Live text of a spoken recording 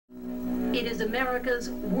It is America's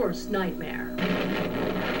worst nightmare.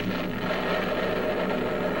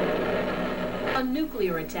 A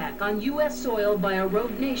nuclear attack on U.S. soil by a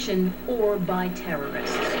rogue nation or by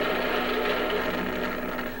terrorists.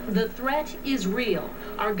 The threat is real.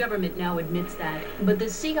 Our government now admits that, but the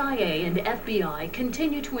CIA and FBI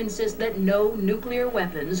continue to insist that no nuclear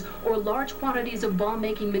weapons or large quantities of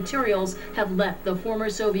bomb-making materials have left the former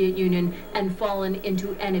Soviet Union and fallen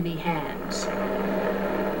into enemy hands.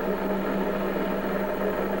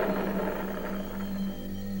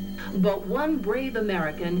 But one brave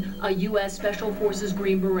American, a U.S. Special Forces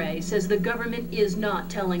Green Beret, says the government is not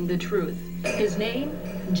telling the truth. His name?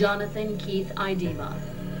 Jonathan Keith Idema.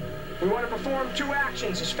 We want to perform 2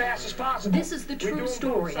 actions as fast as possible. This is the true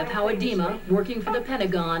story of how Idema, working for the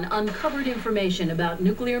Pentagon, uncovered information about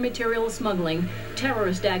nuclear material smuggling,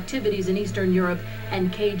 terrorist activities in Eastern Europe,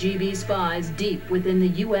 and KGB spies deep within the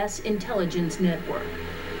U.S. intelligence network.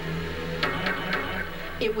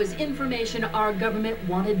 It was information our government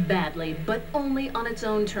wanted badly, but only on its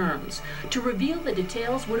own terms. To reveal the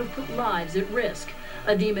details would have put lives at risk.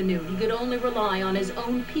 Idema knew he could only rely on his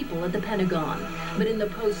own people at the Pentagon. But in the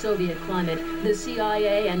post-Soviet climate, the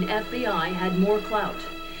CIA and FBI had more clout.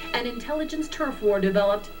 An intelligence turf war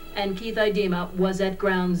developed, and Keith Idema was at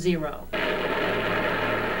ground zero.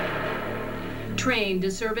 Trained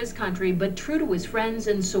to serve his country, but true to his friends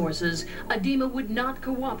and sources, Idema would not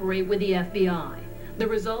cooperate with the FBI. The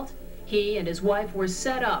result? He and his wife were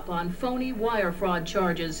set up on phony wire fraud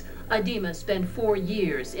charges. Idema spent 4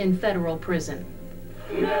 years in federal prison.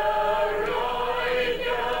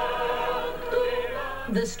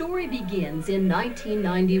 The story begins in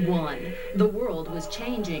 1991. The world was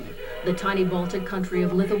changing. The tiny Baltic country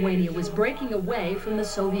of Lithuania was breaking away from the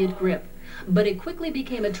Soviet grip. But it quickly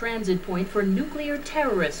became a transit point for nuclear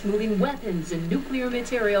terrorists moving weapons and nuclear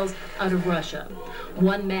materials out of Russia.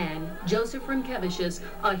 One man, Joseph Rimkevičius,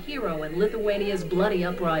 a hero in Lithuania's bloody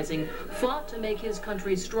uprising, fought to make his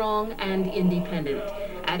country strong and independent.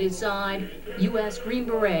 At his side, U.S. Green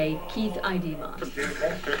Beret Keith Idema.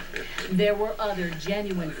 There were other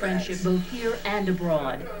genuine friendships both here and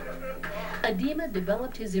abroad. Idema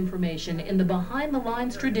developed his information in the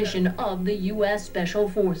behind-the-lines tradition of the U.S. Special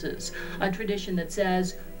Forces, a tradition that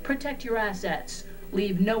says, protect your assets,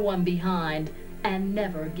 leave no one behind, and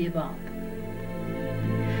never give up.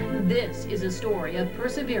 This is a story of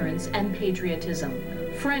perseverance and patriotism,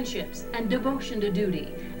 friendships and devotion to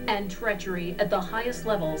duty, and treachery at the highest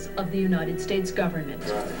levels of the United States government.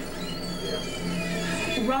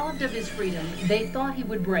 Robbed of his freedom, they thought he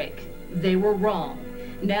would break. They were wrong.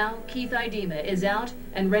 Now, Keith Idema is out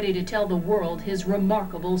and ready to tell the world his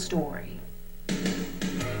remarkable story.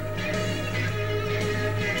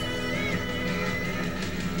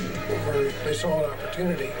 They saw an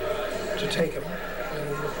opportunity to take him,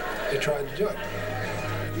 and they tried to do it.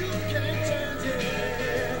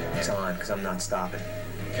 It's on, because I'm not stopping.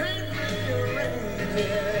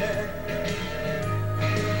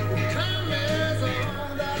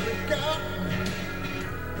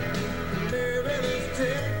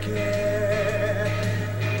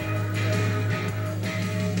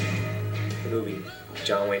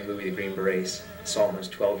 John Wayne movie, The Green Berets. Saw him when I was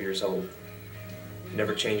 12 years old.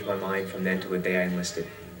 Never changed my mind from then to the day I enlisted.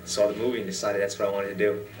 Saw the movie and decided that's what I wanted to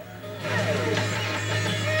do.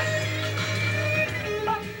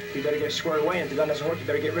 You better get it squared away, and if the gun doesn't work, you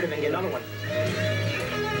better get rid of it and get another one.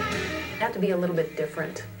 You have to be a little bit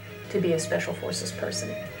different to be a Special Forces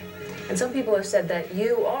person. And some people have said that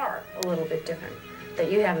you are a little bit different,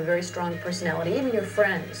 that you have a very strong personality. Even your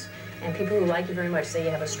friends and people who like you very much say you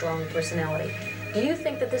have a strong personality. Do you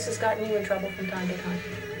think that this has gotten you in trouble from time to time?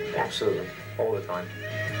 Absolutely. All the time.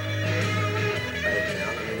 I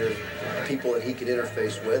mean, there's people that he can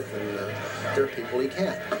interface with, and there are people he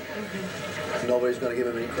can't. Nobody's going to give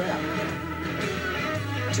him any crap.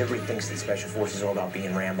 Everybody thinks that Special Forces is all about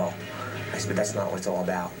being Rambo. I said, but that's not what it's all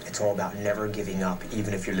about. It's all about never giving up,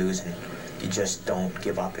 even if you're losing. You just don't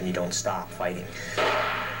give up and you don't stop fighting.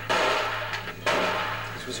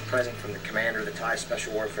 This was a present from the commander of the Thai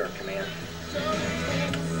Special Warfare Command. They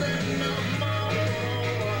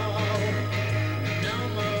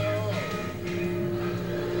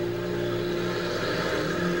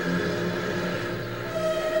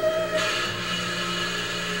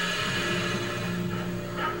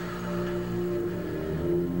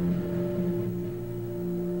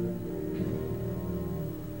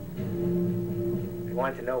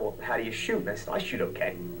wanted to know, well, how do you shoot? And I said, I shoot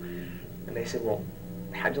okay. And they said, well,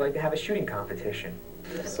 how'd you like to have a shooting competition?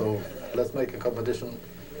 So let's make a competition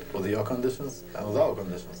with your conditions and with our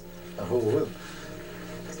conditions. And who will win?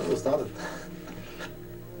 So we started.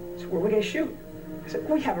 So where are we going to shoot? I said,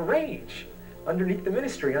 we have a range. underneath the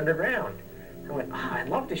ministry, underground. I went, I'd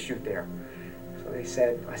love to shoot there. So I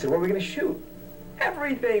said, what are we going to shoot?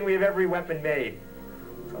 Everything. We have every weapon made.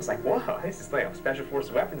 So I was like, whoa, this is like a Special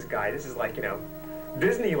Forces weapons guy. This is like, you know,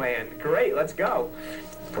 Disneyland. Great, let's go.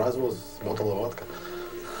 The prize was a bottle of vodka.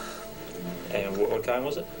 And what kind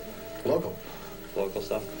was it? Local. Local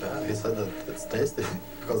stuff? Yeah, he said that it's tasty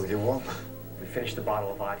because he won. We finished the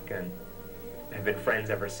bottle of vodka and have been friends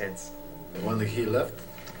ever since. When he left,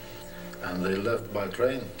 and they left by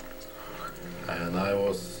train, and I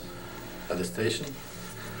was at the station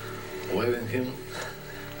waving him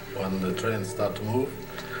when the train started to move.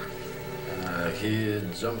 He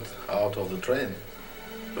jumped out of the train,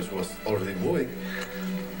 which was already moving,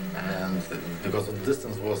 and because the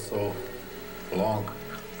distance was so long,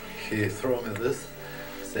 he threw me this,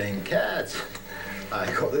 saying, "Catch!" I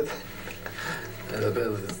caught it.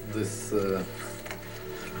 This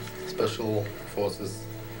Special Forces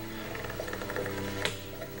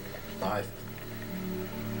knife.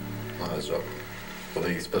 Nice job. For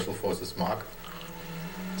the Special Forces mark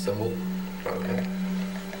symbol. Okay.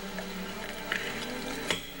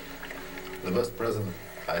 The best present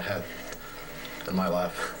I had in my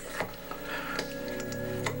life.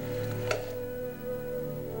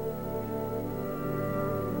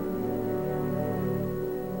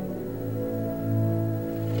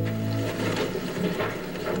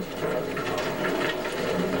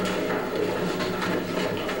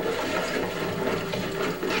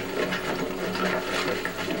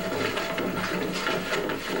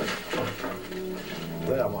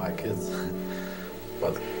 They are my kids,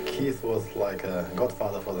 but Keith was like a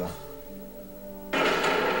godfather for them.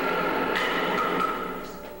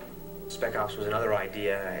 Spec Ops was another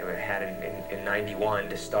idea I had in '91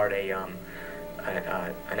 to start an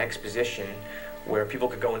exposition where people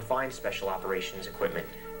could go and find special operations equipment.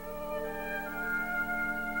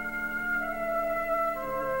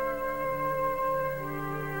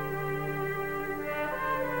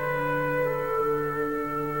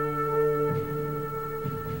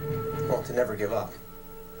 Well, to never give up.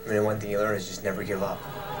 I mean, one thing you learn is just never give up.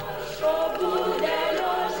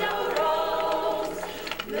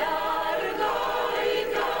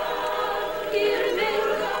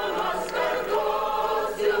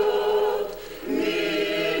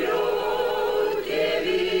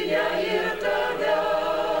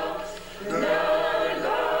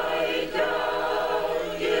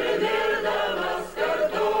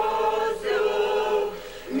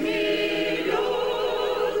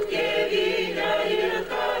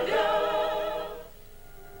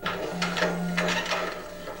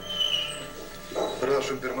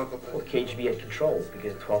 Well, KGB had control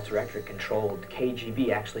because the 12th Directorate controlled,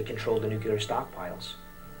 KGB actually controlled the nuclear stockpiles.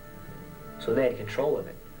 So they had control of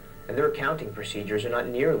it. And their accounting procedures are not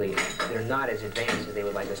as advanced as they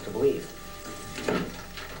would like us to believe.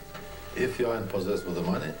 If you are in possession of the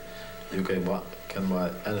money, you can buy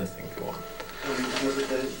anything you want.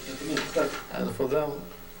 And for them,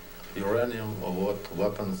 uranium or what,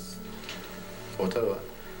 weapons, whatever,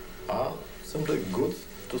 are simply goods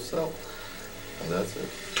to sell. And that's it.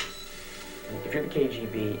 If you're the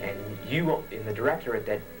KGB and you, in the directorate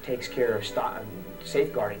that takes care of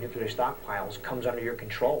safeguarding nuclear stockpiles, comes under your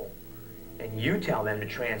control, and you tell them to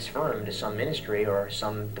transfer them to some ministry or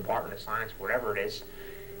some Department of Science, whatever it is,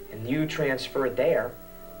 and you transfer it there,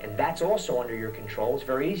 and that's also under your control, it's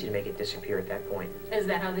very easy to make it disappear at that point. Is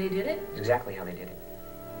that how they did it? It's exactly how they did it.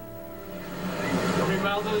 How many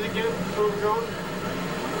miles is it again? Where we're going?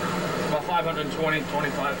 About 520,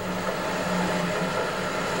 25.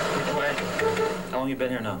 How long you been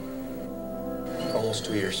here now? Almost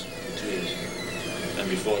 2 years. 2 years. And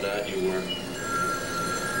before that, you were?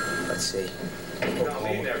 Let's see.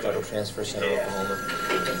 Oklahoma, Federal Transfer Center, Oklahoma.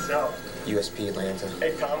 USP Atlanta.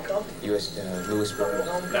 Hey, Tom, come? US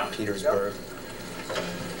Lewisburg, Petersburg.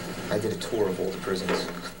 I did a tour of all the prisons.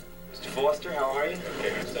 Mr. Foster, how are you?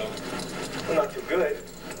 Okay, yourself. Well, not too good,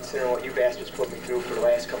 considering what you bastards put me through for the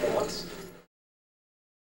last couple months.